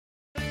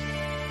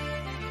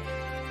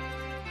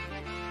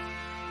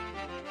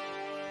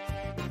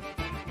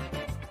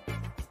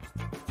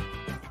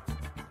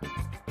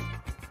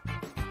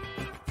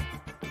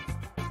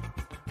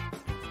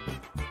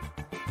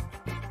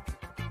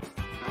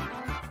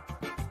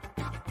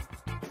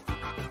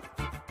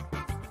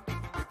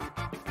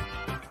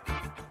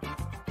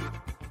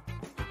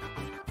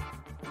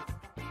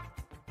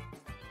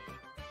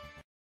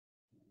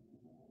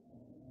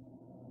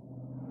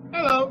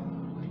Hello.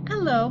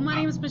 Hello, my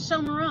name is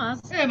Michelle Moroz,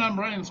 And I'm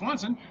Brian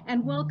Swanson.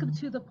 and welcome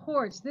to The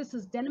Porch. This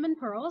is Denim and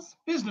Pearls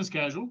Business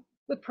casual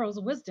with Pearls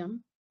of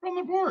Wisdom. from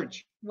the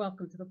porch.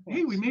 Welcome to The Porch.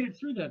 Hey, we made it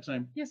through that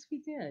time. Yes, we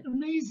did.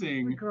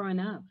 Amazing. We're growing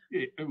up.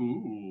 Yeah,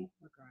 ooh,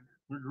 We're growing up.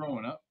 we're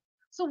growing up.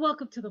 So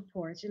welcome to The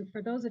Porch. And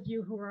for those of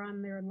you who are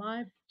on there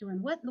live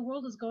doing what in the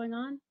world is going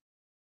on,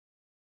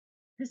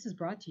 this is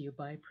brought to you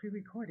by a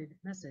pre-recorded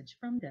message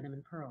from Denim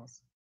and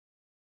Pearls.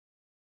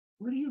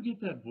 Where do you get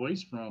that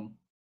voice from?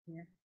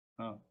 Yeah.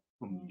 Oh,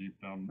 from the deep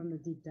down. From the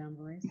deep down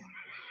voice.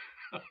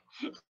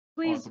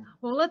 Please, Awesome.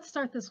 well, let's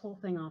start this whole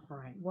thing off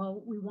right.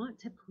 Well, we want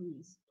to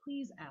please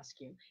ask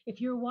you,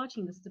 if you're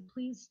watching this, to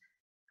please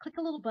click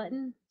a little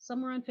button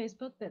somewhere on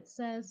Facebook that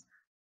says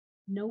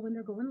know when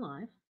they're going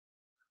live.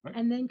 Right.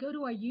 And then go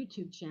to our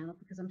YouTube channel,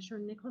 because I'm sure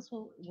Nicholas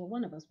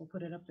one of us will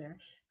put it up there.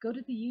 Go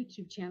to the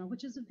YouTube channel,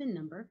 which is a VIN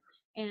number,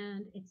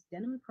 and it's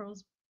Denim and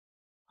Pearls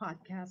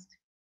podcast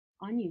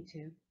on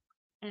YouTube,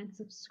 and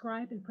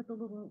subscribe and put the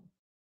little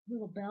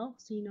bell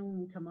so you know when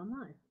we come on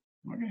live.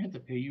 Am I going to have to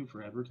pay you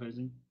for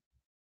advertising?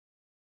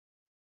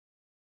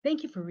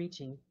 Thank you for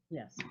reaching.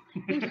 Yes.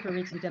 Thank you for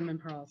reaching Denim and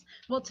Pearls.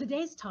 Well,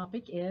 today's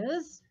topic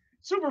is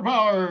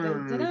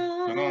Superpowers!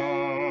 Da-da-da.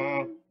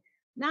 Ta-da!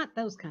 Not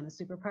those kind of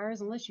superpowers,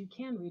 unless you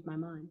can read my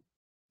mind.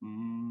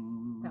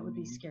 That would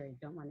be Mm, scary.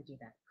 Don't want to do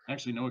that. I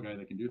actually know a guy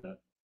that can do that.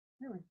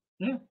 Really?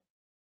 Yeah.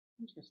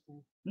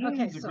 Interesting. Yeah,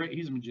 Okay,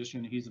 he's a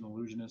magician, he's an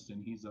illusionist,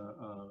 and he's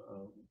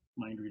a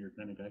mind reader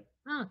kind of guy.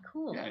 Ah,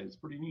 cool. Yeah, it's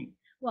pretty neat.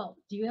 Well,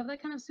 do you have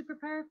that kind of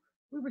superpower?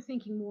 We were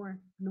thinking more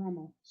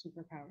normal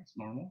superpowers.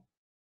 Normal?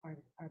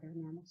 Are there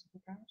normal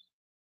superpowers?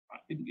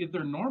 If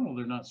they're normal,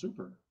 they're not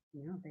super.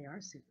 No, they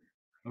are super.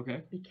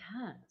 Okay.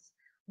 Because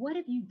what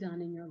have you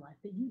done in your life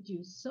that you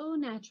do so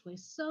naturally,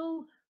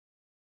 so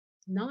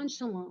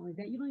nonchalantly,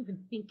 that you don't even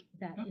think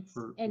that it's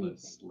anything?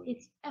 Effortlessly.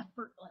 It's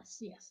effortless.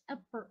 Yes,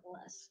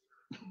 effortless.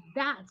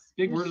 That's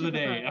Big your word of the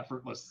day, superpower.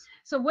 effortless.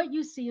 So what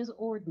you see as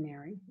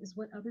ordinary is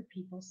what other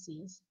people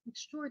see as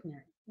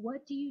extraordinary.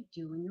 What do you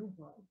do in your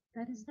world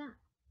that is that?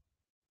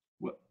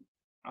 Well,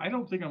 I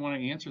don't think I want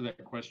to answer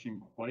that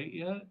question quite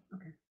yet.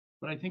 Okay.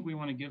 But I think we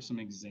want to give some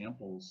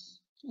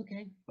examples.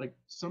 Okay. Like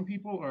some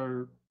people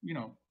are,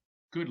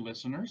 good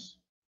listeners.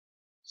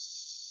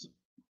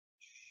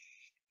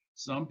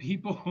 Some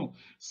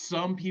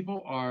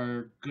people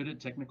are good at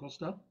technical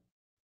stuff.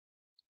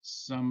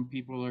 Some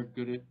people are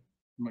good at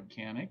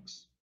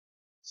mechanics.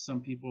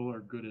 Some people are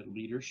good at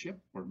leadership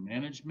or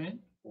management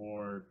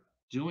or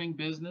doing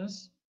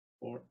business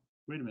or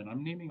wait a minute,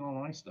 I'm naming all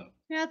my stuff.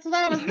 Yeah, that's what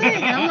I was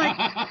thinking. I'm like,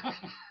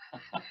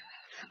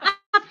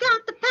 I've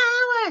got the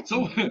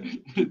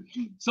power.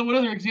 So what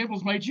other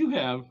examples might you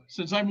have,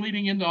 since I'm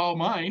leading into all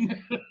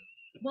mine?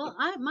 Well,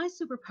 my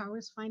superpower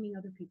is finding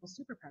other people's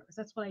superpowers.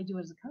 That's what I do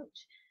as a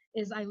coach.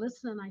 Is I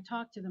listen and I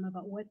talk to them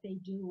about what they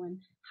do and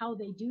how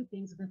they do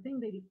things. The thing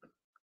they do,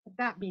 but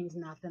that means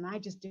nothing. I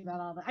just do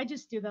that I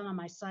just do that on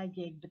my side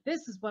gig. But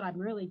this is what I'm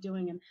really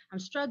doing, and I'm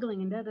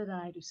struggling, and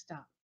I do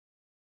stop.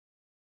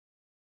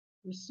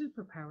 Your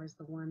superpower is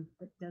the one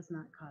that does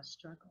not cause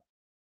struggle.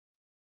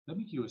 That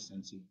make you a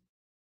sensei.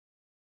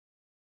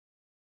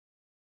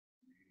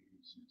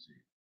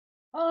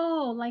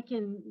 Oh, like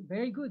in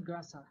very good,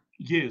 Grasa.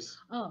 Yes.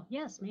 Oh,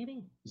 yes,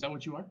 maybe. Is that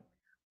what you are?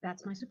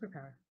 That's my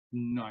superpower.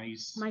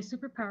 Nice. My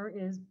superpower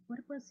is, what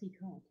was he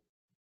called?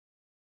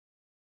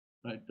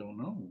 I don't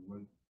know.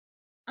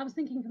 I was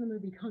thinking from the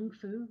movie Kung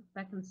Fu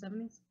back in the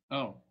 70s.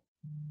 Oh.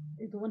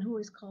 The one who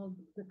was called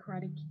the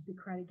karate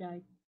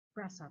guy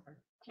Grasshopper.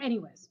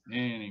 Anyways.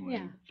 Anyway.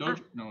 Yeah.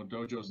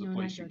 Dojo's the No,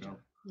 place not you Dojo. go.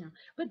 No.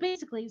 But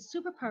basically,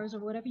 superpowers are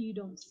whatever you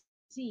don't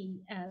see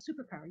as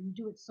superpower. You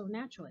do it so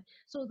naturally.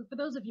 So for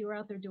those of you who are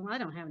out there doing, I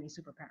don't have any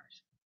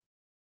superpowers.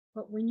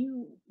 But when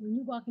you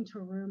walk into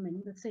a room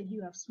and let's say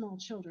you have small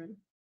children,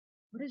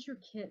 what does your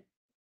kid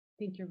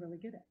think you're really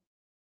good at?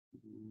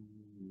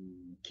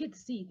 Kids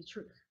see the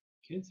truth.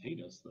 Kids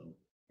hate us though.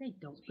 They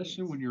don't.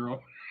 Especially when you're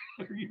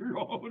your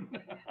own.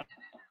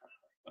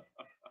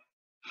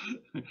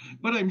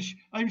 But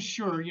I'm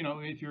sure,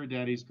 if you're a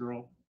daddy's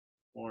girl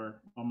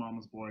or a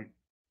mama's boy,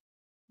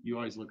 you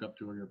always look up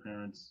to your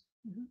parents.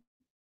 Mm-hmm.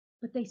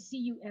 But they see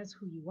you as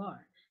who you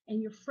are.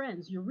 And your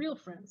friends, your real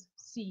friends,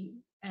 see you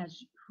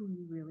as who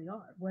you really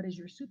are. What is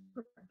your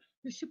superpower?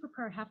 Your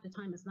superpower half the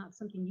time is not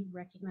something you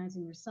recognize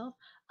in yourself.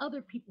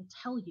 Other people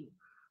tell you.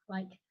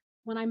 Like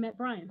when I met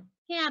Brian,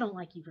 I don't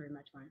like you very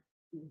much, Brian.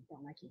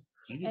 Don't like you.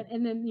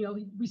 And then,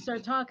 we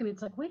start talking.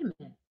 It's like, wait a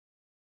minute.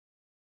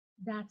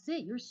 That's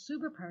it. Your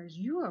superpower is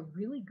you are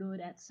really good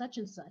at such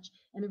and such.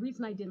 And the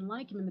reason I didn't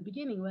like him in the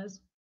beginning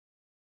was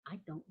I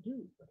don't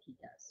do what he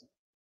does.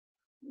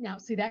 Now,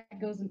 see, that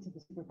goes into the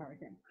superpower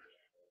thing.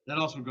 that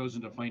also goes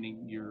into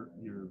finding your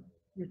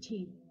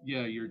team.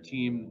 your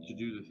team to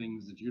do the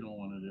things that you don't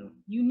want to do.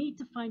 You need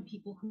to find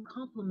people who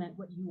complement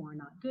what you are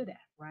not good at,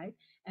 right?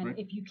 And Right.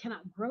 if you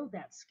cannot grow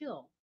that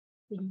skill,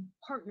 then you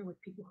partner with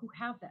people who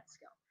have that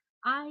skill.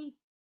 I,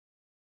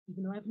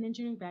 even though I have an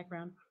engineering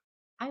background,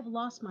 I've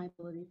lost my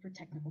ability for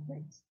technical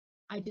things.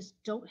 I just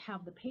don't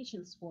have the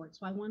patience for it.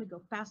 So I want to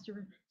go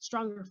faster,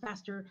 stronger,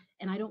 faster,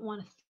 and I don't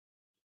want to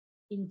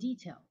in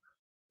detail.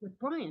 With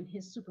Brian,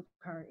 his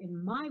superpower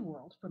in my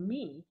world, for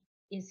me,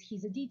 is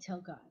he's a detail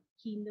guy.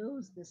 He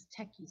knows this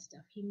techie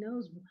stuff. He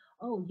knows,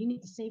 oh, you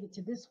need to save it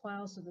to this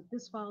file so that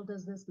this file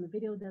does this and the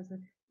video does it.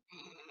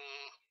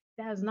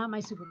 That is not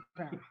my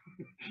superpower.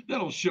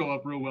 That'll show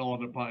up real well on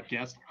the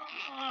podcast.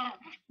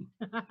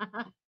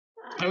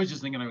 I was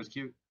just thinking I was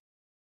cute.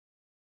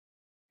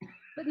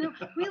 But no,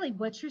 really,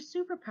 what's your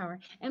superpower?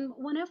 And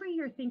whenever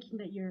you're thinking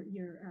that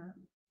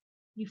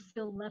you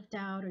feel left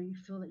out, or you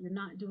feel that you're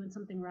not doing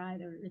something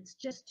right, or it's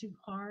just too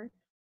hard,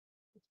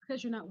 it's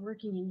because you're not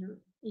working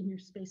in your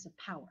space of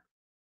power.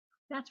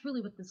 That's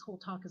really what this whole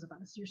talk is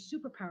about. Is your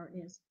superpower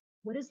is,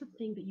 what is the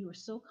thing that you are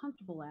so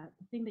comfortable at,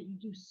 the thing that you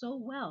do so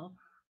well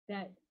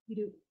that you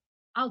do,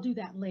 I'll do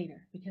that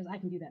later because I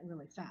can do that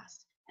really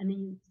fast. And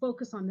then you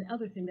focus on the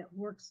other thing that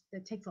works,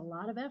 that takes a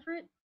lot of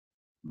effort,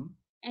 Hmm?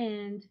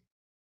 and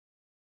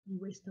you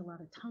waste a lot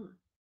of time.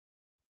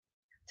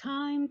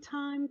 Time.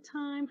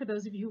 For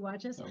those of you who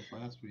watch us, That was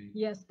last week.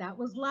 yes, that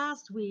was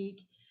last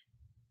week,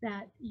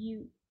 that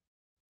you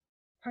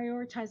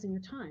prioritizing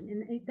your time.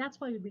 And that's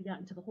why we got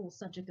into the whole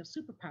subject of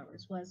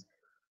superpowers was,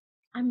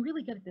 I'm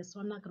really good at this, so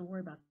I'm not going to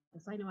worry about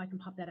this. I know I can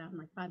pop that out in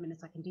like 5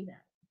 minutes. I can do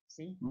that.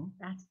 See, Hmm?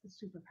 that's the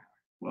superpower.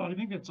 Well, I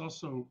think it's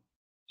also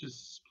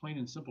just plain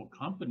and simple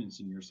confidence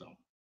in yourself.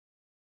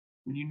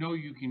 When you know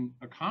you can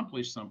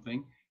accomplish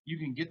something, you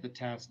can get the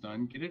task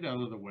done, get it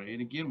out of the way.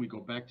 And again, we go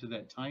back to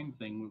that time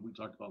thing we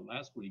talked about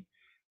last week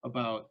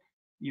about,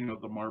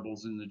 the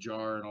marbles in the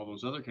jar and all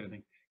those other kind of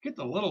things. Get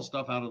the little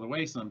stuff out of the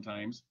way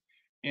sometimes.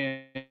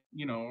 And,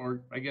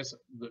 or I guess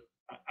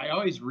I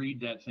always read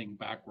that thing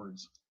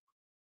backwards.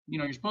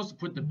 You're supposed to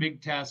put the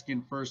big task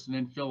in first and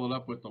then fill it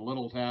up with the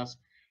little task.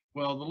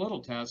 Well, the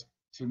little task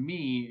to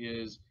me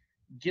is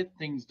get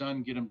things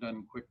done, get them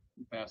done quick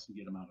and fast, and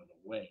get them out of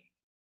the way.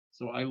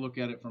 So I look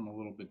at it from a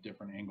little bit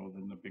different angle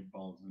than the big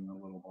balls and the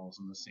little balls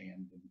in the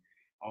sand and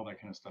all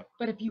that kind of stuff.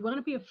 But if you want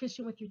to be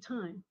efficient with your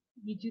time,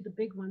 you do the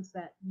big ones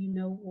that you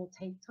know will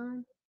take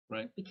time,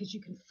 Right. because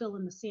you can fill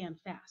in the sand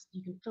fast.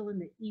 You can fill in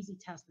the easy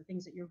tasks, the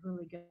things that you're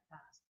really good at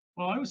fast.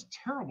 Well, I was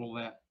terrible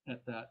at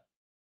that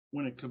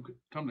when it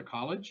come to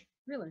college.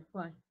 Really?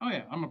 Why? Oh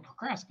yeah, I'm a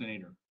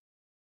procrastinator.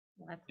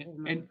 Well, that's a whole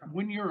nother And problem.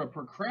 when you're a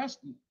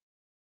procrastinator,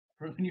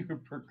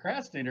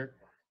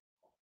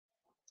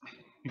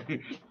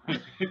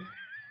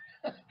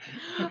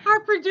 Our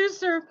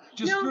producer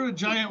just threw a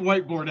giant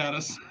whiteboard at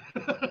us.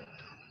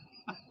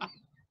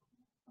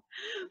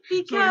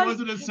 because So he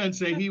wasn't a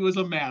sensei, he was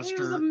a master.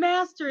 He was a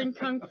master in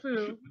kung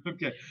fu.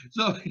 Okay,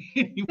 so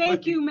anyway.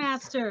 Thank you,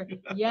 master.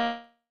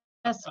 Yes,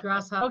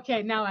 grasshopper.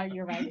 Okay, now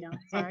you're right. No,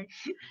 sorry,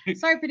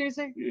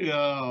 producer.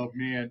 Oh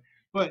man,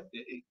 but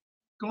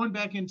going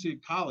back into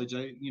college,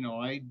 I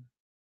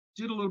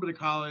did a little bit of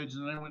college,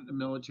 and then I went to the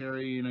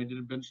military, and I did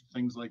a bunch of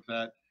things like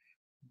that.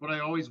 But I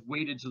always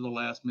waited to the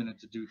last minute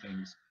to do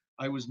things.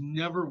 I was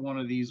never one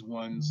of these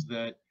ones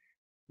that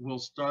we'll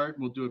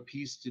do a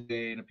piece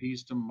today and a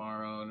piece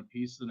tomorrow and a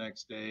piece the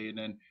next day, and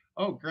then,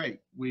 oh great,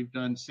 we've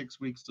done 6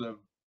 weeks of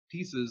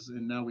pieces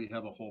and now we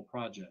have a whole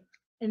project.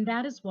 And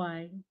that is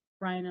why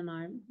Brian and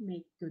I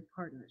make good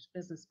partners,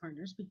 business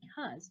partners,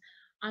 because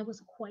I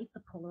was quite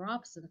the polar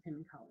opposite of him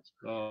in college.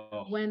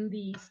 Oh. When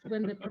the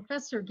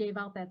professor gave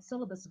out that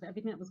syllabus of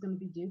everything that was going to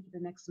be due for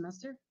the next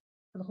semester,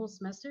 for the whole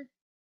semester,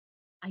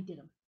 I did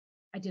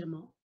them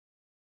all.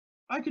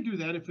 I could do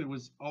that if it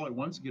was all at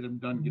once, get them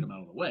done, get them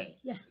out of the way.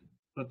 Yeah.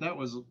 But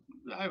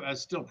I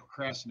still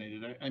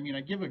procrastinated. I mean,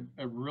 I give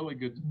a really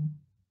good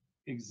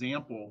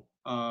example.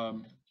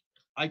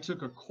 I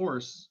took a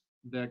course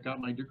that got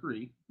my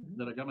degree,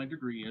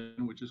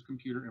 in, which is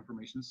computer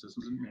information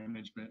systems and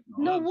management. And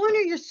all No that wonder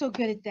stuff. you're so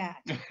good at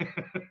that.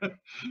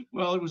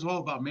 Well, it was all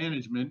about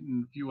management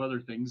and a few other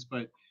things,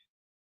 but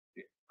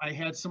I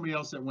had somebody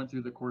else that went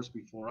through the course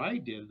before I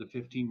did, the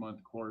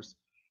 15-month course,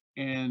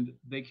 and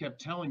they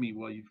kept telling me,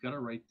 well, you've got to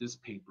write this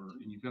paper,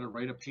 and you've got to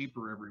write a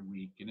paper every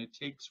week, and it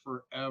takes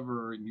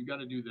forever, and you got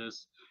to do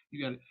this.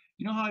 You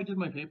know how I did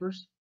my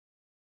papers?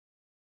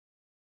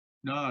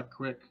 Nah,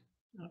 quick.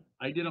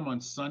 I did them on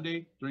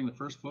Sunday during the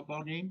first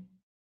football game.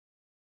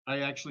 I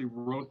actually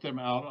wrote them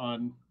out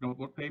on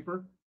notebook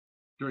paper.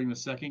 During the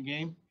second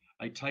game,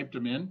 I typed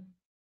them in.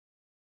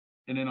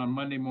 And then on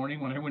Monday morning,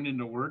 when I went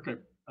into work,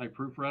 I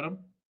proofread them,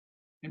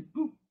 and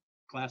poof,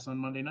 class on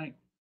Monday night.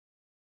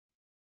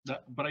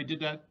 But I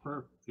did that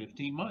for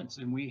 15 months,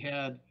 and we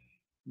had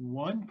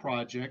one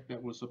project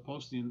that was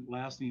supposed to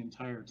last the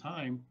entire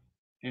time,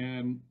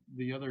 and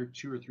the other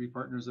 2 or 3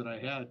 partners that I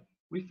had,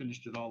 we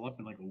finished it all up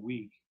in like a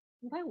week.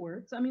 Well, that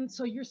works. I mean,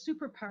 so your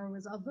superpower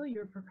was, although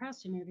you're a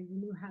procrastinator, you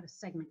knew how to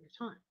segment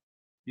your time.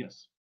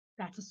 Yes.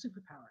 That's a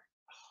superpower.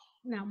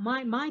 Now,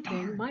 my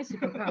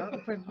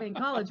superpower for in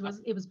college was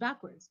it was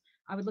backwards.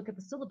 I would look at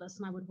the syllabus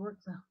and I would work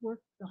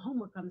the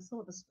homework on the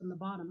syllabus from the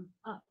bottom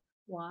up.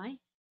 Why?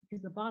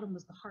 Because the bottom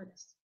was the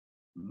hardest.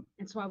 Mhm.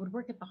 And so I would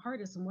work at the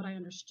hardest, and what I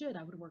understood,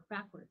 I would work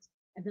backwards.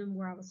 And then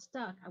where I was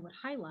stuck, I would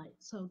highlight.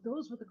 So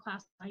those were the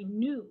classes I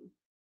knew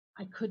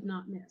I could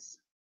not miss.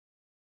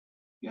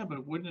 Yeah,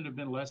 but wouldn't it have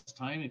been less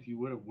time if you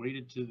would have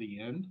waited to the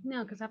end?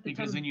 No, because half the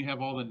Because then time, you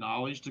have all the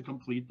knowledge to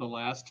complete the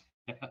last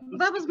well, that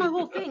task. was my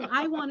whole thing.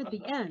 I wanted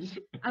the end.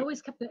 I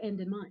always kept the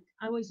end in mind.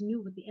 I always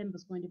knew what the end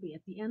was going to be.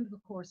 At the end of the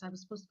course, I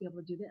was supposed to be able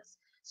to do this.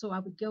 So I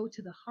would go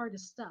to the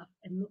hardest stuff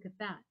and look at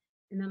that.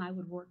 And then I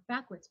would work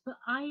backwards. But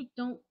I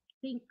don't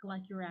think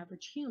like your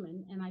average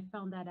human. And I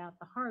found that out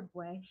the hard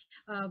way.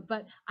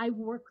 But I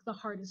work the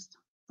hardest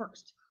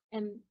first.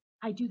 And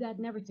I do that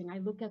in everything. I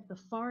look at the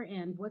far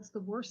end. What's the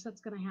worst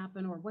that's going to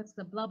happen? Or what's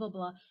the blah, blah,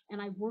 blah. And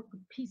I work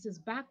with pieces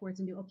backwards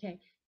and do, okay,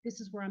 this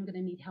is where I'm going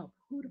to need help.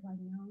 Who do I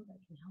know that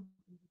can help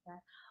me with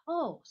that?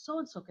 Oh, so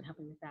and so can help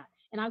me with that.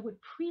 And I would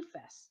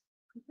Preface.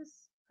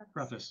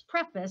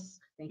 preface.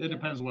 Thank It you.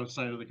 depends what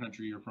side of the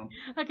country you're from.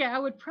 Okay, I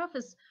would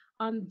preface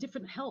on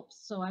different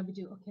helps. So I would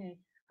do, okay,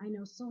 I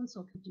know so and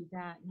so could do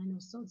that, and I know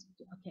so and so.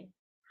 Okay,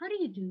 how do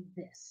you do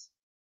this?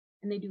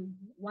 And they do.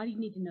 Why do you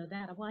need to know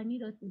that? Well, I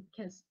need it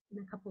because in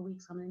a couple of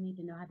weeks I'm going to need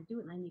to know how to do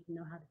it, and I need to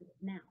know how to do it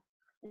now.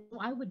 And so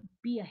I would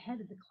be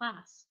ahead of the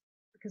class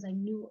because I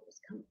knew what was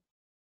coming.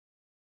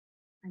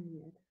 I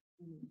knew it.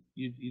 I knew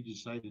it. You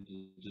decided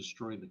to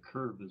destroy the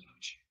curve, is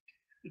what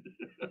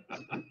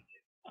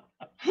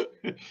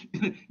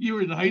you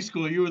were in high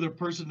school. You were the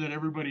person that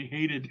everybody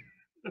hated.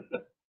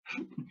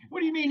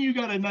 What do you mean you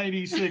got a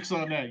 96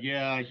 on that?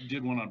 Yeah, I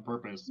did one on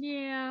purpose.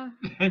 Yeah.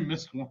 I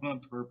missed one on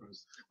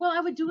purpose. Well, I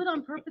would do it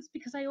on purpose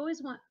because I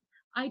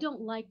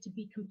don't like to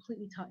be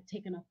completely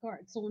taken off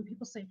guard. So when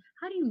people say,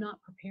 how do you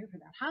not prepare for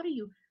that? How do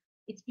you,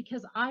 it's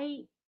because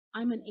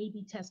I'm an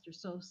A/B tester.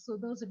 So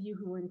those of you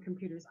who are in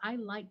computers, I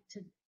like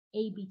to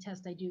A/B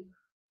test. I do.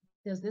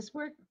 Does this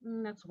work?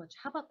 Not so much.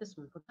 How about this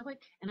one? That way?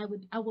 And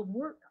I will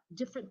work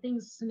different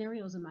things,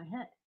 scenarios in my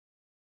head.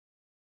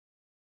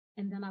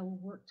 And then I will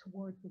work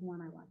toward the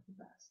one I like the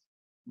best.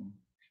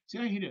 See,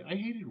 I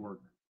hated work.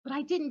 But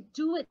I didn't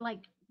do it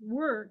like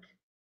work.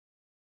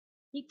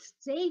 It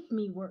saved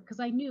me work because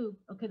I knew,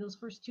 okay, those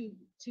first two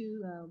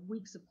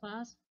weeks of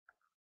class,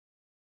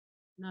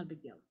 not a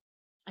big deal.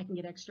 I can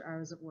get extra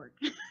hours at work.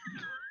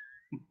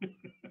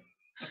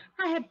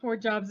 I had 4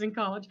 jobs in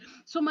college.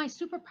 So my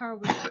superpower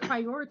was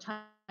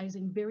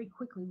prioritizing very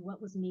quickly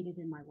what was needed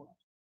in my world.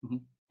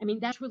 Mhm. I mean,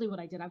 that's really what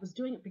I did. I was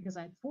doing it because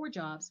I had 4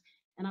 jobs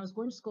and I was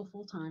going to school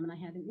full time, and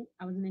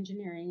I was in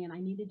engineering, and I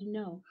needed to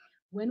know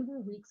when were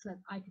weeks that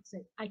I could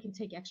say I can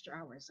take extra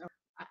hours. Or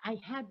I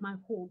had my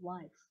whole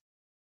life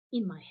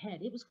in my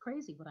head. It was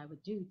crazy what I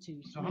would do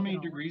to So how make it many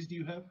all work. degrees do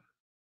you have?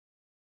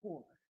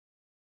 4.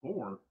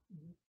 4.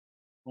 Mhm.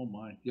 Oh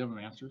my. Do you have a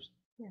master's?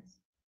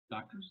 Yes.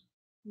 Doctor's?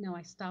 No,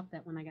 I stopped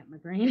that when I got my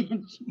brain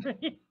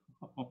injury.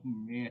 Oh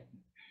man.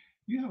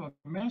 You have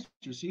a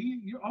master's. See,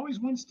 you're always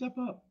one step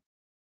up.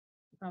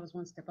 If I was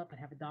one step up, I'd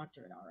have a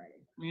doctorate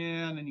already.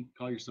 Yeah, and then you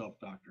call yourself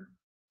doctor.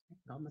 I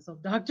call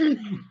myself doctor.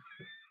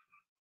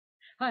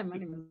 Hi, my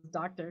name is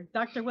Doctor.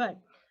 Doctor what?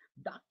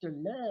 Dr.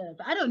 Love.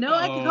 I don't know.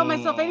 I can call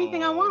myself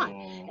anything I want.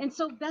 Oh. And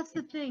so that's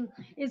the thing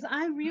is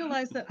I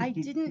realized that I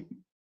didn't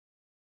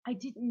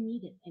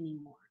need it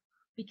anymore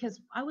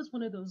because I was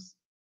one of those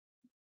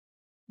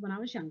when I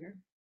was younger,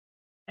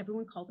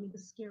 everyone called me the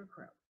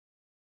scarecrow.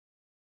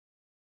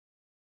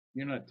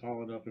 You're not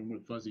tall enough and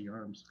with fuzzy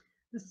arms.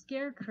 The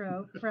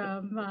scarecrow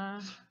from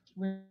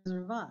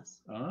Wizard of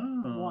Oz.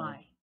 Oh.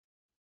 Why?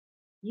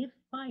 If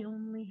I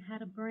only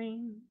had a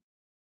brain.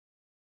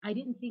 I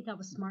didn't think I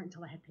was smart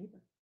until I had paper.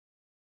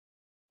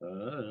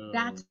 Oh.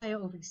 That's why I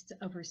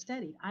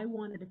overstudied. I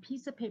wanted a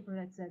piece of paper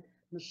that said,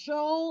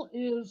 Michelle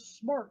is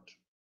smart.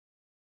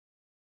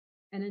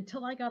 And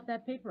until I got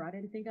that paper, I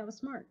didn't think I was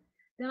smart.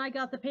 Then I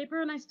got the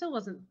paper and I still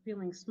wasn't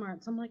feeling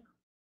smart. So I'm like,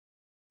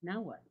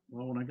 now what?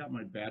 Well, when I got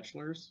my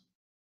bachelor's,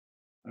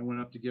 I went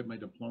up to get my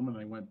diploma and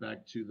I went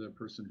back to the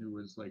person who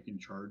was like in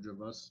charge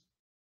of us,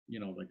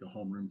 like a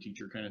homeroom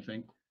teacher kind of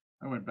thing.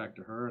 I went back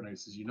to her and I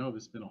says, this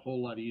has been a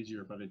whole lot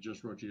easier if I had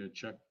just wrote you a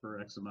check for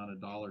X amount of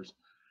dollars.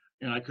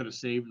 And I could have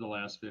saved the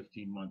last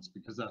 15 months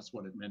because that's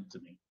what it meant to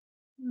me.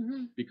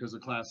 Mm-hmm. Because the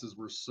classes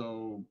were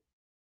so,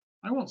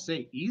 I won't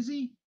say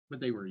easy,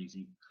 but they were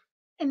easy.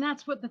 And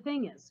that's what the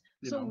thing is.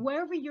 You So know?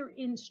 wherever you're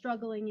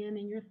struggling in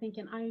and you're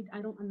thinking, I'm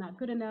not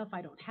good enough.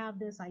 I don't have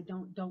this. I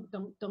don't.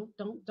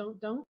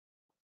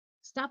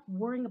 Stop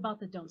worrying about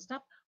the don't.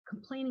 Stop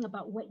complaining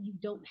about what you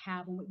don't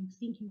have and what you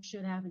think you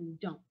should have and you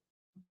don't.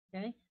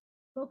 Okay?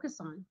 Focus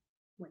on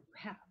what you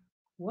have.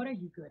 What are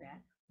you good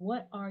at?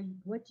 What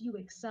do you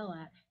excel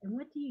at? And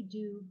what do you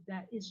do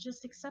that is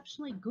just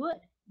exceptionally good?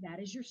 That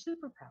is your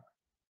superpower.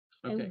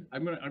 Okay,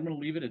 I'm gonna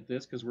leave it at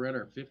this because we're at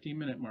our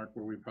 15-minute mark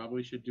where we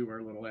probably should do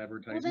our little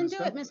advertisement. Well, then do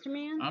stuff. it, Mr.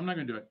 Man. I'm not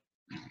gonna do it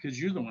because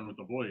you're the one with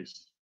the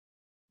voice.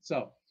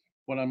 So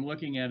what I'm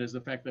looking at is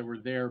the fact that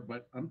we're there,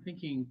 but I'm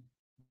thinking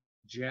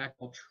jack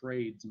of all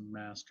trades,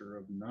 master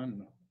of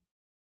none.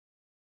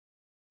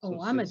 Oh,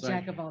 So I'm a since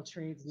jack of all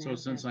trades now. So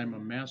since I'm a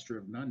Catherine. master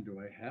of none, do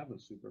I have a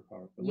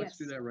superpower? But let's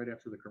do Yes. that right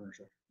after the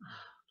commercial.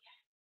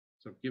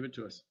 So give it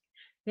to us.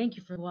 Thank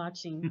you for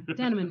watching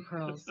Denim and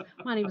Pearls.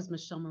 My name is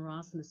Michelle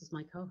Maross, and this is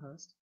my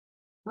co-host.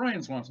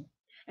 Brian Swanson.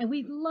 And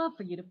we'd love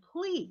for you to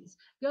please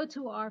go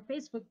to our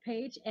Facebook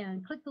page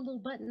and click the little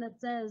button that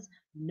says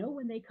know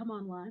when they come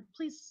on live.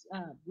 Please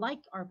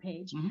like our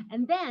page,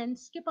 and then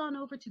skip on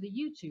over to the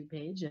YouTube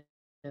page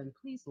and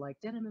please like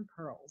Denim and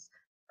Pearls.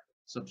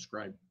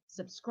 Subscribe.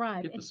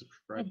 Hit the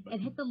subscribe button.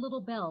 And hit the little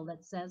bell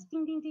that says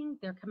ding, ding, ding,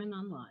 they're coming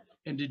on live.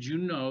 And did you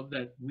know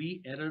that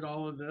we edit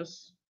all of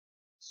this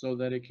so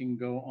that it can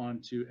go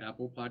on to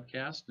Apple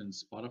Podcast and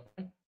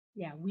Spotify?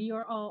 Yeah, we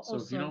are all. So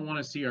if you don't want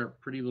to see our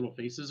pretty little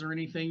faces or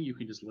anything, you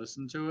can just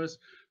listen to us.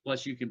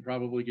 Plus, you can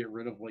probably get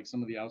rid of like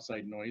some of the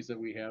outside noise that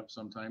we have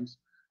sometimes.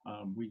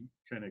 We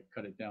kind of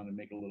cut it down and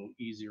make it a little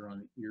easier on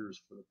the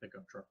ears for the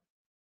pickup truck.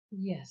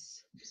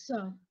 Yes.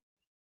 So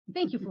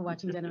thank you for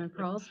watching Denim and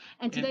Pearls.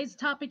 And today's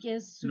topic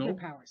is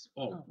superpowers.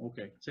 Oh,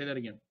 okay. Say that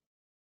again.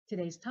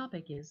 Today's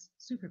topic is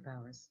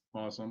superpowers.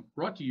 Awesome.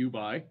 Brought to you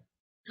by.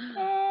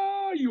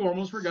 You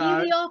almost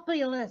forgot.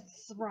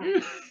 Heliopolis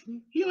Rocks.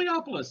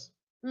 Heliopolis.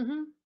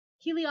 Mm-hmm.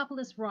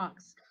 Heliopolis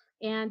Rocks.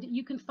 And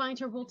you can find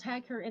her. We'll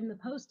tag her in the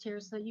post here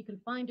so that you can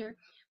find her.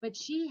 But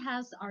she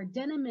has our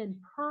Denim and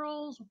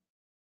Pearls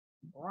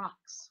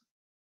Rocks.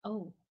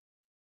 Oh,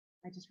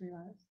 I just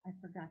realized I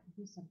forgot to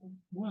do something.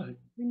 What?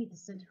 We need to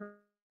send her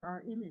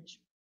our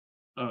image.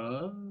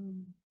 Our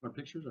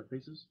pictures, our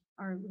faces?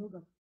 Our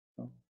logo.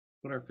 Oh.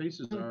 But our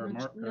faces are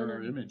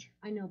our image.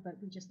 I know, but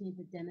we just need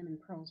the Denim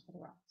and Pearls for the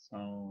rocks.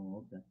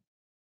 Oh, okay.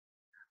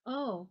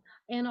 Oh,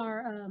 and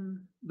our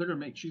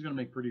she's gonna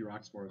make pretty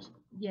rocks for us.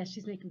 Yeah,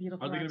 she's making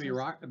beautiful. Are they gonna be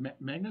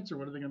magnets or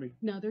what are they gonna be?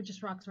 No, they're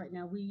just rocks right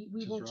now. We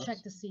will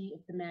check to see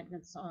if the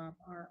magnets are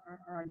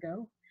a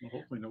go. Well,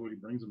 hopefully nobody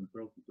brings them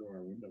through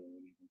our window or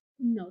anything.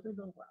 No, they're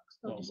little rocks.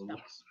 They'll just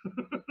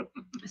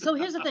So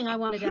here's the thing I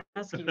wanted to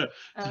ask you.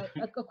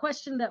 A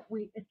question that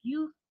if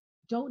you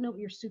don't know what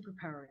your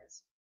superpower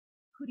is,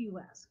 who do you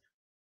ask?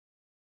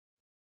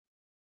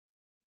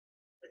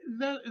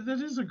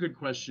 That is a good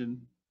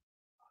question.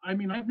 I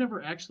mean, I've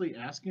never actually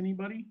asked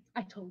anybody.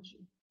 I told you.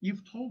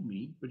 You've told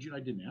me, but I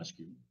didn't ask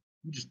you.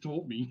 You just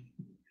told me.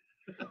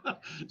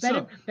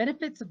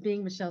 Benefits of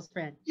being Michelle's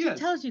friend. She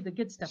tells you the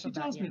good stuff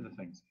about you. She tells me the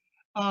things.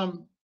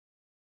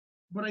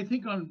 But I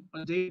think on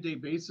a day-to-day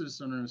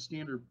basis, on a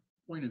standard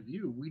point of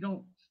view, we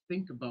don't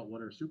think about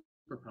what our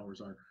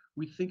superpowers are.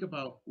 We think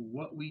about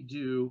what we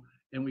do,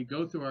 and we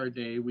go through our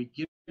day. We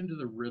get into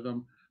the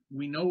rhythm.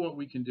 We know what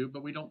we can do,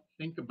 but we don't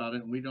think about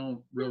it, and we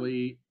don't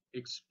really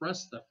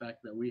express the fact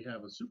that we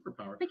have a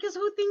superpower. Because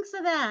who thinks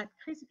of that?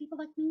 Crazy people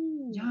like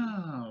me.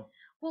 Yeah.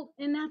 Well,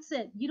 and that's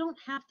it. You don't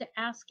have to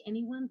ask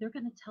anyone. They're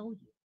going to tell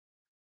you.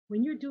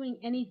 When you're doing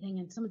anything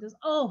and someone does,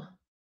 oh,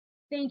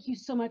 thank you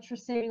so much for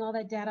saving all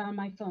that data on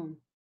my phone.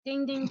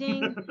 Ding, ding,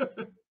 ding.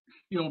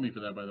 You owe me for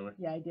that, by the way.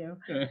 Yeah, I do.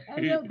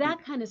 You know,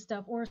 that kind of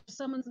stuff. Or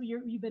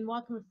you've been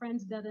walking with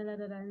friends, and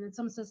then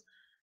someone says,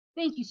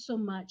 thank you so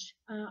much.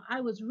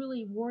 I was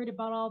really worried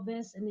about all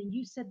this, and then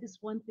you said this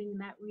one thing,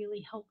 and that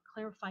really helped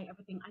clarify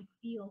everything. I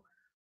feel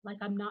like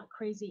I'm not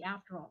crazy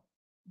after all.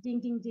 Ding,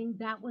 ding, ding.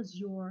 That was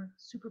your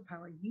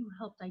superpower. You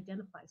helped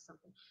identify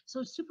something. So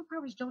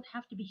superpowers don't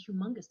have to be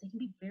humongous. They can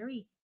be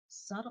very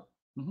subtle.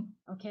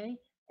 Mm-hmm. Okay?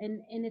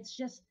 And it's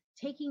just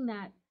taking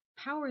that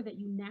power that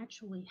you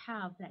naturally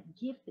have, that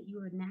gift that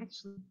you are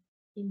naturally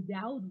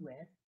endowed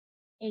with,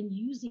 and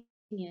using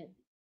it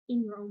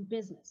in your own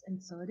business.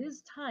 And so it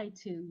is tied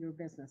to your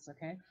business,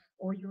 okay?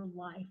 Or your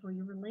life or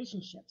your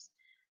relationships.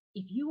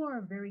 If you are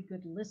a very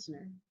good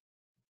listener,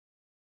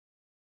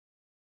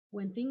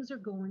 when things are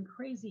going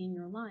crazy in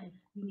your life,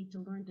 you need to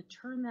learn to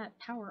turn that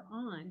power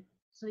on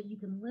so that you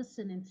can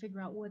listen and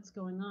figure out what's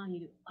going on.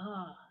 You do,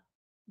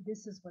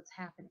 this is what's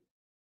happening.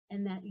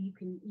 And that you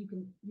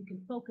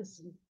can focus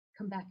and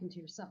come back into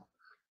yourself.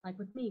 Like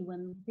with me,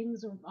 when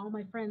things are, all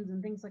my friends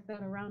and things like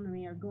that around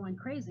me are going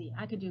crazy,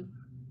 I could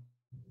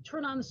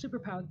turn on the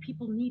superpower.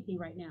 People need me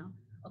right now.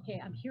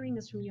 Okay, I'm hearing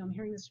this from you. I'm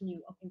hearing this from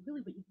you. Okay, really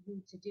what you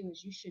need to do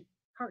is you should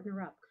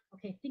partner up.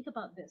 Okay, think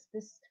about this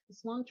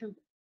long term.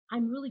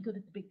 I'm really good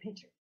at the big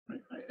picture.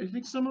 I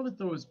think some of it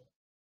though is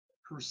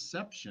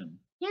perception.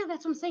 Yeah,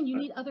 that's what I'm saying. You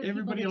need other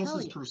everybody people to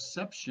else's tell you.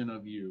 Perception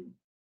of you.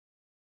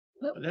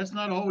 But that's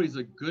not always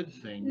a good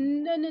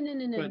thing. No.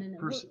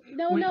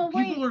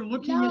 When people are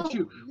looking at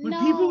you, when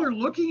people are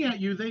looking at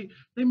you, they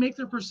make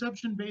their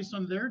perception based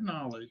on their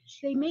knowledge.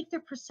 They make their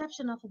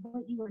perception off of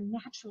what you are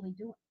naturally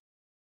doing.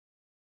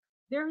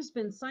 There has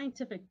been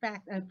scientific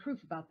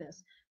proof about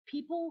this.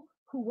 People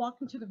who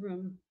walk into the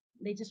room,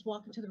 they just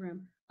walk into the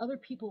room, other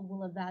people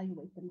will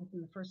evaluate them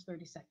within the first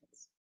 30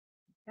 seconds.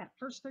 That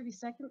first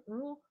 30-second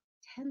rule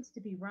tends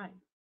to be right.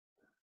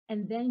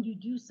 And then you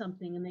do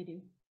something and they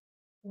do,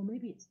 well,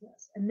 maybe it's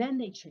this. And then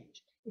they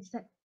change. It's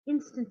that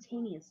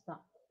instantaneous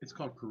thought. It's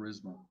called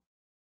charisma.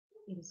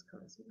 It is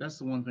charisma. That's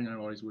the one thing I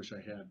always wish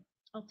I had.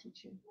 I'll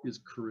teach you. Is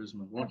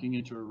charisma. Walking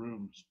into a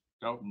room,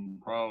 out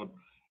and proud,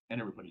 and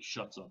everybody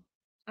shuts up.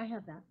 I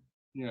have that.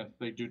 Yeah,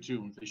 they do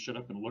too. They shut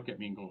up and look at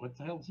me and go, "What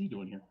the hell is he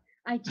doing here?"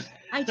 I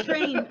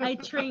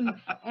train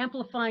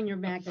amplifying your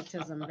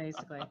magnetism,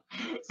 basically.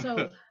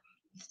 So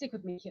stick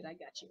with me, kid. I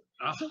got you.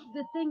 Ah, So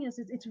the thing is,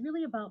 it's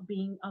really about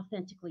being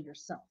authentically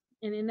yourself,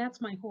 and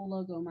that's my whole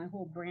logo, my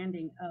whole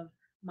branding of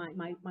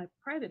my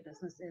private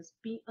business is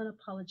be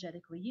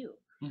unapologetically you,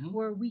 mhm.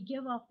 where we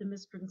give off the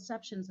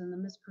misconceptions and the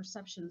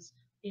misperceptions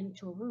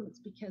into a room. It's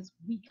because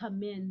we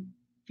come in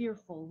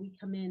fearful, we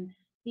come in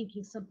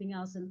thinking something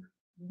else, and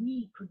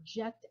we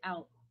project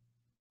out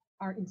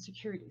our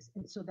insecurities.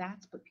 And so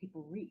that's what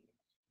people read.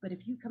 But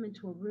if you come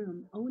into a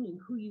room owning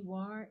who you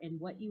are and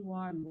what you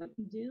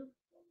do,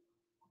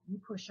 you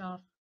push off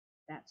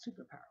that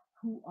superpower.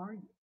 Who are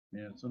you?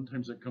 Yeah,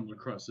 sometimes it comes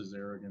across as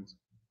arrogance.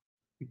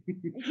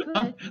 It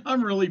I'm, could.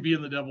 I'm really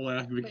being the devil But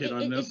advocate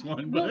on this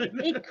one, well,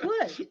 but it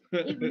could.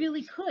 It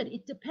really could.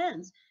 It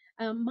depends.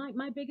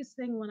 My biggest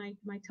thing when I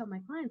tell my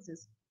clients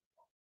is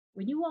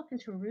when you walk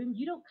into a room,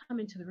 you don't come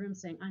into the room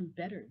saying, I'm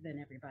better than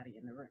everybody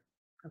in the room.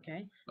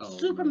 Okay? oh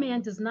Superman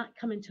no, does not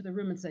come into the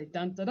room and say,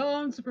 dun dun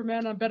dun,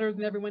 Superman, I'm better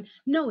than everyone.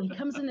 No, he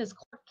comes in as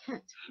Clark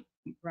Kent,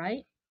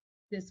 right?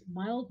 This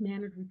mild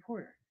mannered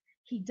reporter.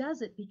 He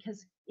does it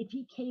because if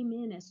he came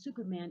in as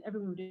Superman,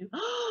 everyone would do,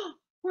 oh,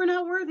 we're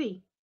not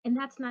worthy. And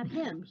that's not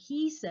him.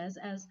 He says,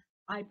 as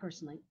I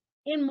personally,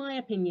 in my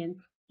opinion,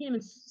 him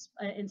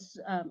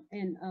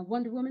and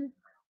Wonder Woman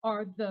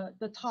are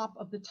the top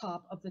of the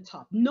top of the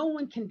top. No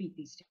one can beat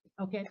these two.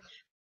 Okay.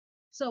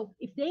 So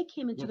if they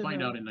came into we'll the find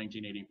room, out in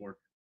 1984.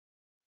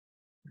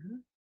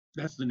 Mhm.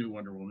 That's the new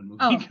Wonder Woman movie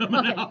Oh,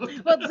 coming okay.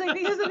 out. Well, so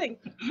here's the thing: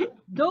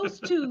 those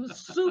two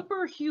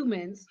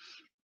superhumans,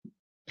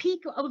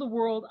 peak of the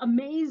world,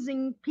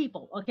 amazing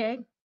people. Okay,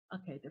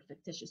 okay, they're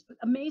fictitious, but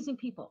amazing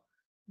people.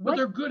 But What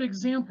they're good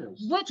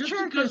examples. what Just because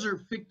characters? they're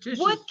fictitious,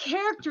 What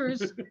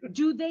characters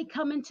do they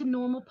come into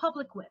normal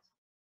public with?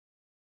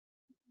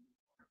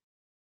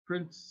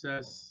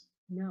 Princess,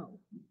 No,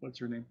 what's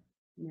her name?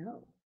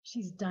 no.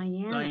 She's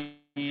Diana.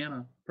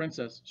 Diana,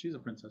 princess. She's a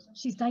princess.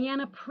 She's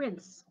Diana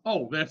Prince.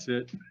 Oh, that's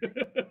it.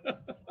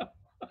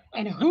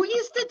 And who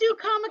used to do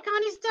Comic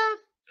Con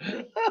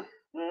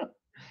stuff?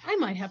 I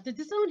might have to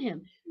disown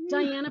him.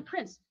 Diana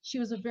Prince. She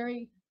was a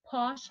very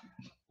posh,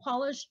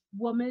 polished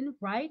woman,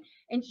 right?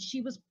 And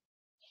she was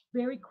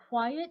very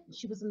quiet.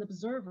 She was an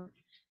observer.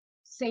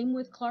 Same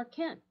with Clark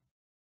Kent.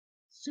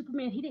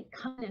 Superman, he didn't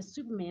come in as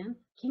Superman,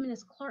 came in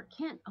as Clark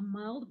Kent, a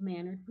mild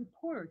mannered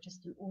reporter,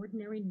 just an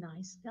ordinary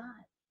nice guy.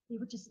 They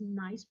were just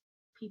nice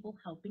people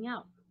helping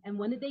out. And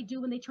what did they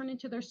do when they turned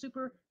into their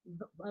super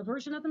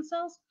version of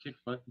themselves? Kick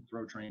butt and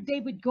throw trains.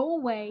 They would go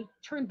away,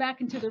 turn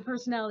back into their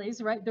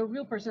personalities, right? Their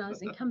real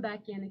personalities, and come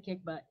back in and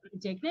kick butt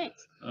and take names.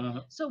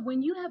 So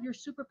when you have your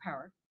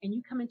superpower and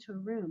you come into a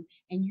room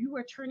and you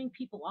are turning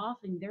people off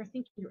and they're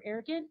thinking you're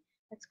arrogant,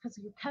 that's because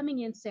you're coming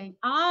in saying,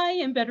 I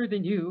am better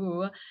than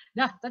you.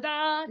 Da, da,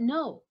 da.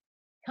 No.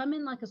 Come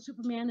in like a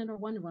Superman and a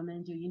Wonder Woman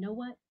and do, you know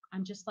what?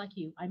 I'm just like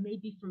you. I may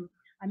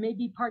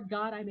be part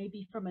God, I may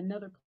be from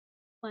another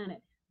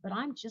planet, but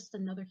I'm just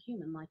another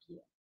human like you.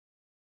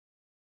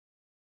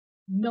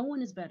 No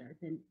one is better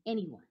than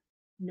anyone.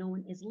 No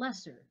one is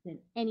lesser than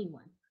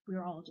anyone.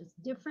 We're all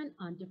just different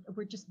on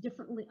we're just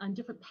differently on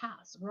different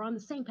paths. We're on the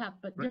same path,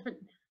 but Right. different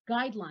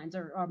guidelines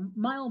or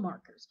mile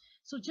markers.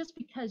 So just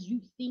because you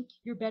think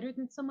you're better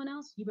than someone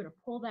else, you better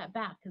pull that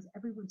back because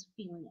everyone's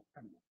feeling it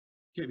from you.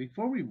 Okay,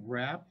 before we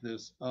wrap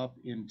this up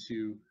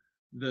into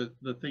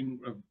the thing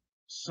of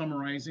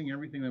summarizing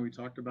everything that we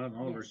talked about and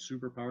all of our Yes.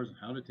 superpowers and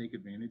how to take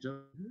advantage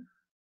of, Mhm.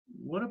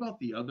 what about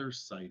the other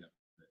side of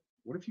it?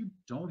 What if you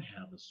don't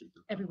have a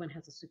superpower? Everyone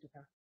has a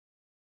superpower.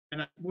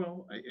 And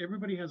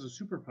everybody has a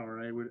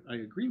superpower. I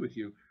agree with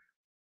you,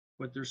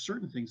 but there's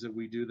certain things that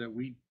we do that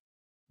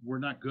we're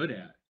not good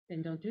at.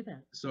 Then don't do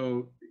that.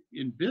 So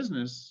in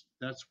business,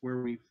 that's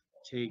where we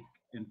take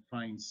and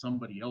find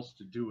somebody else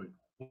to do it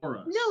for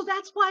us. No,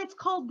 that's why it's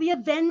called the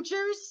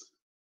Avengers,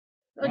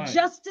 Right.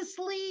 Justice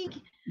League.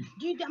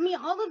 I mean,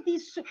 all of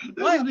these.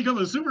 This has become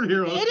a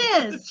superhero.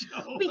 It is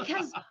show.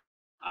 because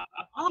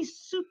all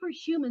these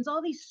superhumans,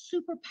 all these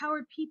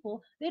superpowered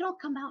people, they don't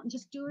come out and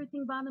just do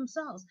everything by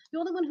themselves. The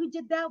only one who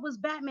did that was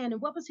Batman.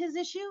 And what was his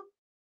issue?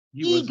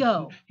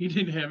 Ego. He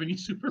didn't have any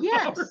superpowers.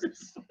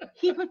 Yes.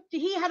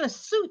 He had a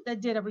suit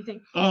that did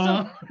everything.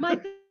 Uh-huh. So my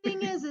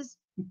thing is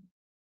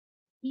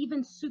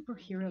even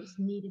superheroes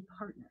needed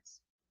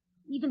partners.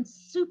 Even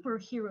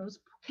superheroes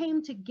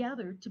came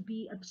together to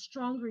be a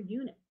stronger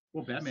unit.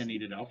 Well, Batman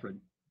needed Alfred.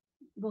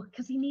 Well,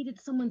 because he needed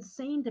someone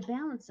sane to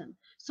balance him.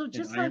 So And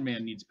just Iron like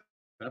Man needs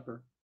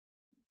Pepper.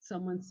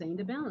 someone sane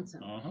to balance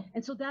him. Uh-huh.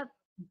 And so that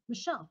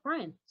Michelle,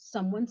 Brian,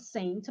 someone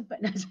sane to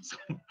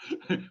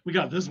We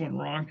got this one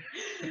wrong.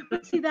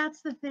 But see,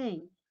 that's the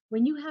thing.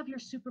 When you have your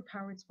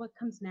superpower, it's what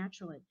comes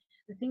naturally.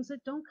 The things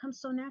that don't come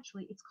so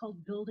naturally, it's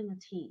called building a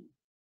team.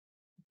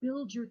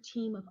 Build your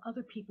team of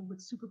other people with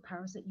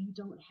superpowers that you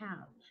don't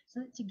have. So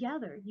that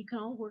together you can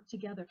all work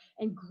together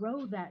and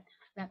grow that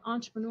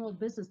entrepreneurial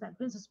business, that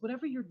business,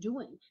 whatever you're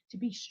doing, to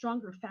be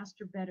stronger,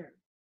 faster, better.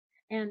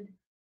 And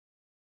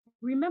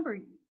remember,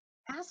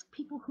 ask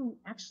people who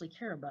actually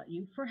care about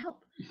you for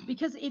help.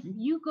 Because if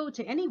you go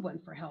to anyone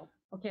for help,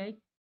 okay,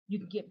 you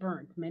can get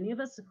burned. Many of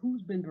us,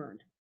 who's been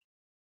burned?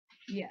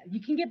 Yeah,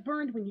 you can get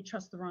burned when you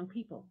trust the wrong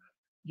people.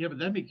 Yeah, but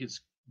that makes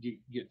it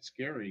get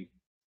scary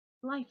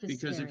Life is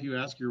because if scary. you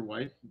ask your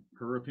wife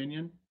her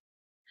opinion,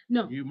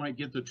 No, you might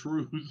get the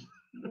truth.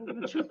 well,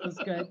 the truth is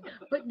good,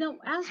 but no,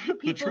 ask for The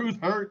people, truth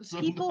hurts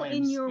people in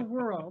sometimes. your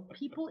world,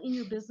 people in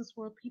your business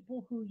world,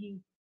 people who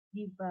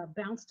you've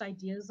bounced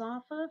ideas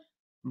off of.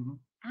 Mhm.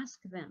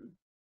 Ask them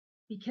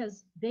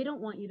because they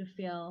don't want you to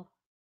fail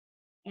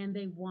and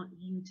they want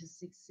you to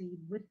succeed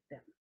with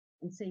them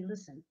and say,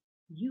 listen,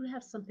 you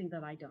have something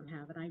that I don't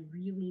have, and I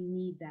really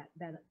need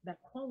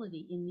that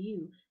quality in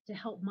you to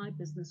help my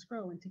business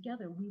grow. And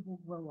together we will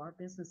grow our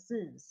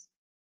businesses.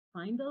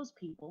 Find those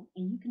people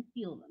and you can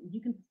feel them. You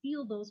can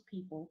feel those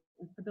people.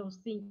 And for those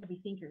heavy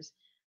thinkers,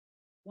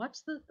 watch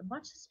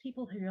these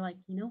people who you're like,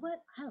 you know what?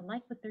 I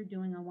like what they're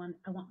doing. I want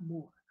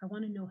more. I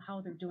want to know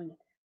how they're doing it.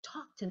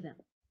 Talk to them.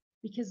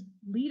 Because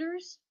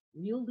leaders,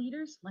 real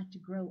leaders, like to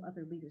grow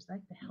other leaders,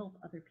 like to help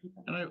other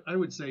people. And I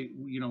would say,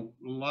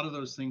 a lot of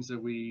those things that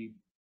we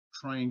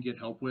try and get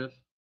help with,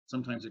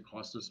 sometimes it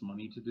costs us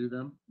money to do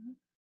them.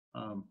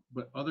 Mhm.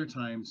 But other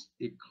times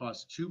it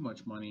costs too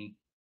much money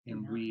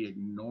and Not. we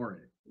ignore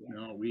it.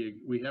 Yeah.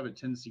 We have a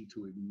tendency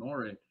to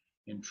ignore it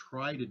and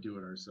try to do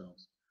it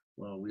ourselves.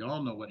 Well, we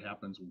all know what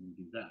happens when we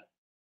do that.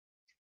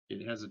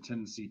 It has a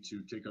tendency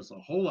to take us a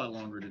whole lot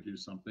longer to do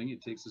something.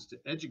 It takes us to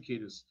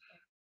educate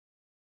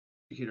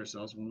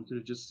ourselves when we could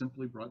have just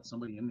simply brought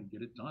somebody in and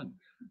get it done.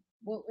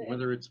 Well,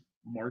 Whether it's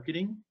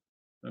marketing,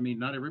 I mean,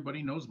 not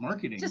everybody knows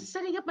marketing. just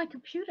setting up my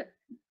computer.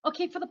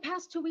 Okay, for the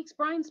past 2 weeks,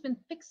 Brian's been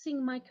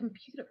fixing my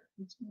computer.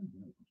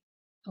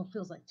 Oh,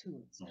 feels like 2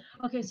 weeks. No.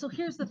 Okay, so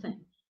here's the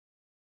thing.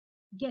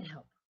 Get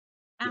help.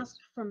 Ask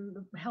Yes. from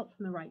the help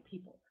from the right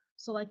people.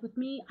 So like with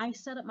me, I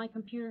set up my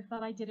computer,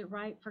 thought I did it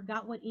right,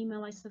 forgot what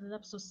email I set it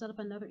up, so set up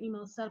another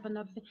email, set up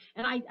another thing.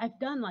 And I've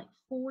done like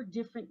 4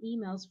 different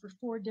emails for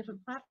 4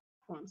 different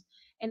platforms.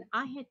 And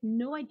I had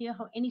no idea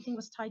how anything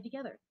was tied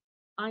together.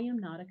 I am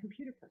not a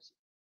computer person.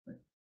 Right.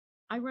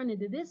 I run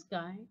into this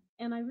guy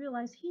and I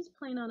realize he's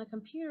playing on a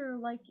computer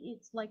like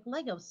it's like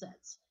Lego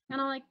sets. And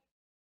I'm like,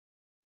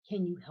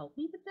 can you help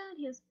me with that?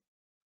 He goes,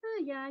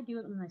 oh yeah, I do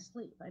it in my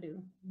sleep. I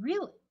do.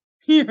 Really?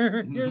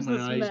 Here's My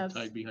this eyes mess.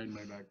 tied behind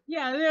my back.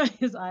 Yeah, there are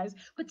his eyes.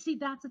 But see,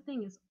 that's the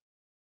thing is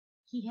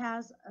he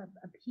has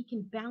he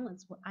can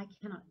balance what I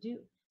cannot do.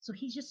 So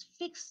he just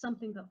fixed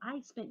something that I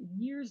spent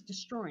years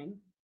destroying,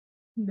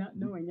 not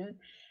knowing it,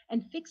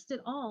 and fixed it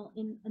all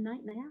in a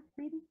night and a half,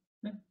 maybe.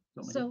 Yeah,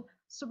 something like So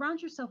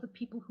surround yourself with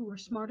people who are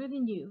smarter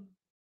than you,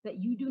 that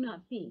you do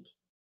not think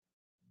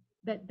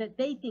that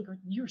they think are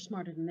you're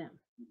smarter than them.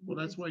 that. Well,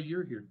 that's why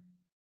you're here.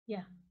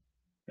 Yeah.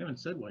 I haven't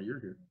said why you're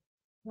here.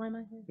 Why am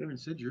I here? I haven't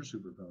said your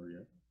superpower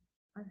yet.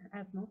 I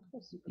have multiple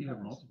superpowers. You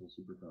have multiple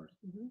superpowers.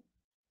 Hmm.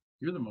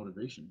 You're the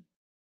motivation.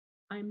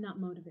 I'm not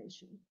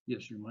motivation.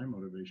 Yes, you're my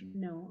motivation.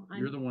 No,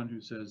 You're the one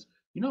who says,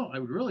 I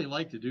would really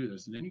like to do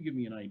this. And then you give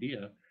me an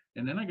idea,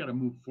 and then I got to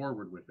move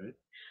forward with it.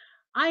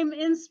 I'm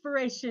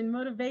inspiration.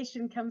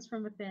 Motivation comes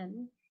from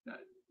within. Uh,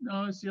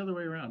 No, it's the other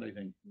way around, I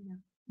think. Yeah.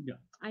 Yeah.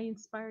 I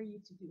inspire you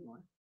to do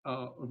more.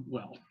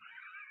 Well,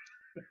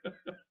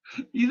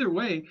 either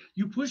way,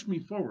 you push me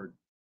forward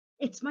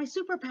It's my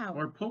superpower.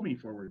 or pull me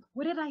forward.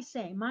 What did I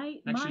say?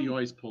 Actually, you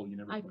always pull, you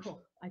never I push.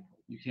 pull. I pull.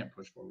 You can't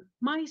push forward.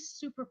 My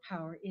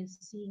superpower is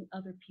seeing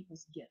other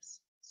people's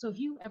gifts. So if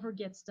you ever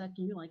get stuck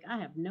and you're like, I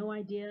have no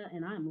idea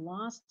and I'm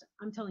lost,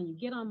 I'm telling you,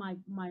 get on my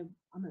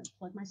I'm going to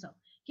plug myself.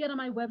 Get on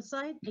my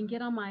website and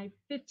get on my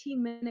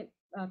 15-minute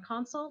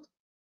consult.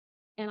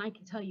 And I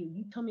can tell you,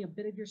 you tell me a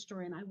bit of your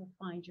story and I will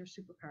find your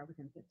superpower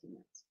within 15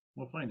 minutes.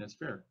 Well, fine, that's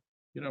fair.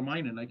 Get on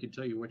mine, and I can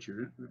tell you what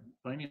your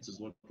finances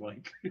look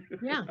like.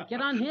 Yeah,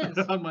 get on his.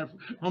 on my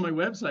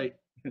website.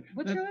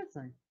 What's your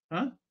website?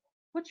 Huh?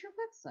 What's your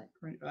website?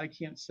 Right, I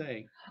can't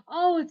say.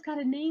 Oh, it's got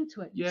a name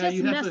to it. Yeah, Just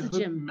you have message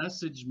to him.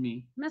 message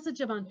me.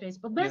 Message him on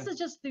Facebook. Yeah. Message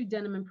us through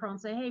Denim and Pro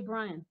and say, hey,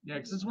 Brian. Yeah,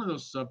 because it's one of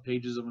those sub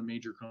pages of a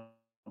major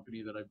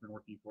company that I've been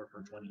working for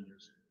 20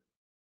 years.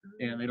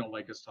 And they don't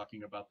like us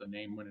talking about the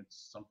name when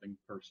it's something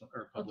personal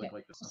or public Okay.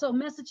 like this. So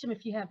message him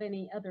if you have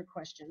any other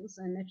questions.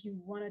 And if you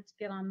wanted to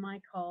get on my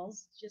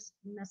calls, just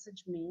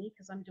message me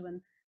because I'm doing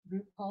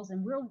group calls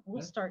and we'll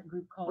Yeah. start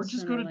group calls. Or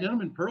just sooner go or to later.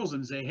 Denim and Pearls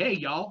and say, hey,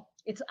 y'all.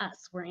 It's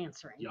us. We're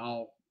answering.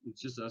 Y'all.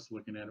 It's just us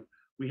looking at it.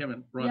 We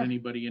haven't brought Yeah.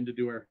 anybody in to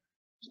do our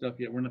stuff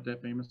yet. We're not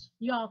that famous.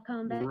 Y'all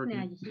come back We're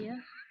now, working. you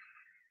hear?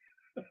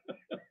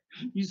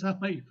 You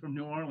sound like you're from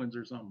New Orleans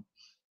or something.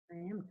 I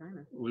am kind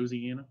of.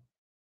 Louisiana?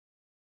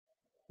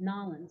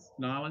 Nolans.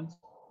 Nolans?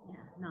 Yeah,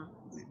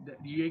 Nolans.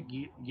 Do you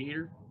eat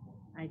gator?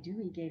 I do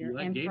eat gator You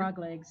like and gator? frog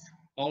legs.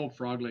 Oh,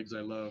 frog legs. I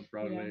love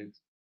frog Yeah. legs.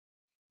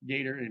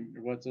 Gator and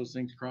what's those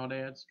things?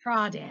 Crawdads?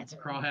 Crawdads.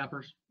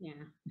 Crawhappers? Yeah,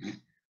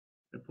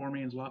 The poor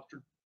man's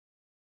lobster?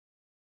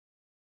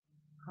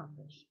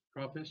 crawfish.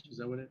 Crawfish? Is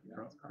that what it?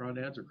 Yeah, it's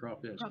Crawdads or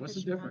crawfish? What's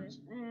the Crawfish,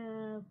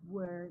 difference?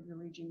 Where the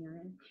region you're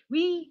in.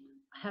 We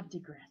have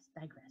digressed.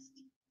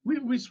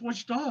 We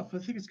switched off. I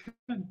think it's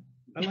good.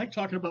 I like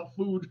talking about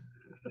food.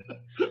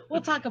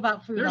 We'll talk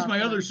about food. There's my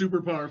offline. other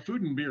superpower: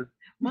 food and beer.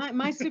 My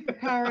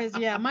superpower is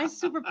my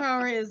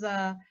superpower is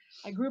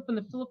I grew up in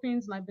the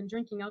Philippines and I've been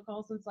drinking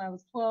alcohol since I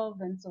was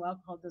 12, and so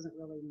alcohol doesn't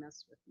really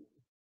mess with me.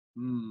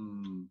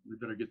 We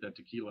better get that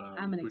tequila out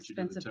I'm and an put you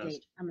to the expensive test.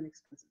 date. I'm an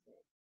expensive date.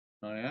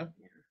 Oh yeah?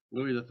 Yeah.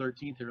 Louis the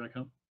 13th, here I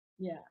come.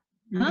 Yeah.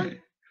 Huh?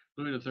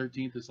 Louis the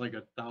 13th is like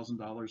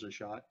 $1,000 a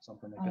shot,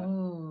 something like that.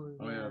 Oh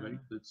Yeah, yeah.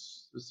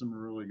 it's some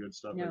really good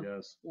stuff, I No.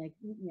 guess.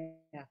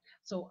 Yeah.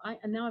 So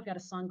and now I've got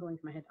a song going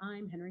through my head.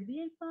 I'm Henry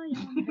VIII. I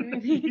am Henry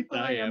VIII.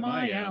 I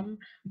am.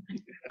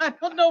 I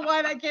don't know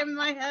why that came in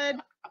my head.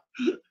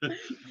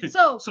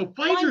 So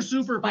find your Find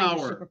superpower.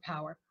 your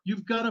superpower.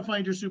 You've got to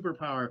find your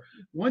superpower.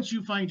 Once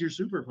you find your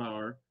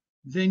superpower,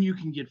 then you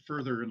can get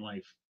further in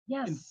life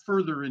and Yes.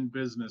 further in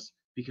business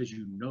because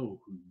you know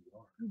who you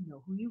are. You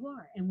know who you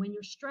are. And when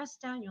you're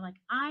stressed out, you're like,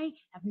 I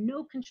have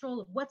no control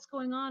of what's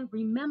going on.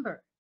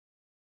 Remember,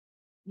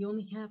 you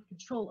only have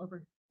control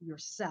over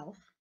yourself.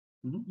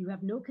 Mhm. You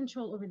have no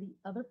control over the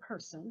other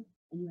person,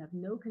 and you have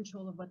no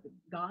control of what the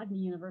God in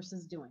the universe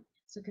is doing.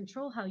 So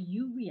control how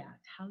you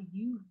react, how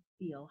you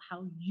feel,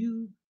 how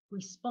you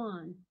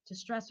respond to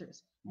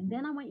stressors. And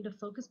then I want you to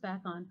focus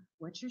back on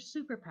what's your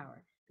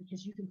superpower,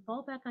 because you can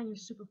fall back on your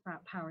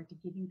superpower to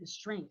give you the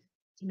strength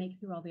to make it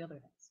through all the other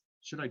things.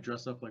 Should I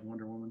dress up like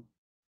Wonder Woman?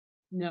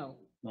 No.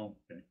 No,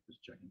 okay,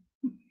 just checking.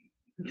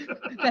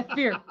 That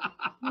fear.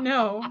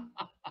 No.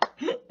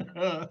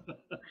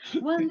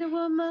 Wonder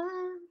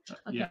Woman.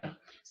 Okay. Yeah.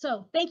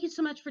 So thank you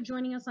so much for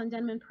joining us on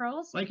Denim and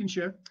Pearls. Like and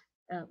share.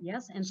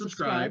 Yes, and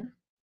Subscribe.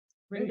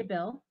 Ring the Hey.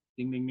 bell.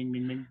 Ding, ding, ding,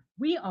 ding, ding.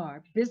 We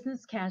are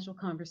Business Casual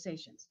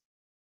Conversations.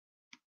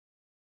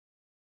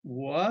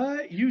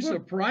 What? You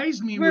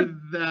surprised me we're- with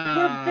We're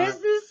that.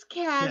 business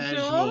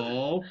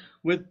casual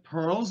with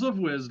pearls of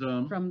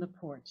wisdom. from the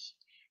porch.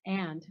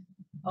 And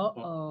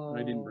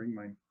I didn't bring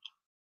mine.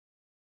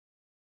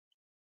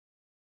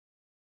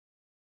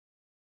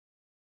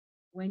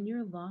 When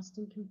you're lost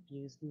and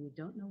confused and you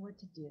don't know what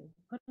to do,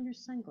 put on your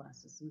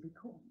sunglasses and be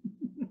cool.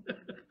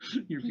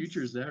 Your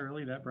future is that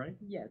really that bright?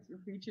 Yes, your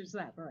future's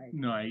that bright.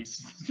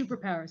 Nice.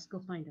 Superpowers, go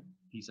find them.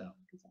 Peace out.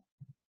 Peace out.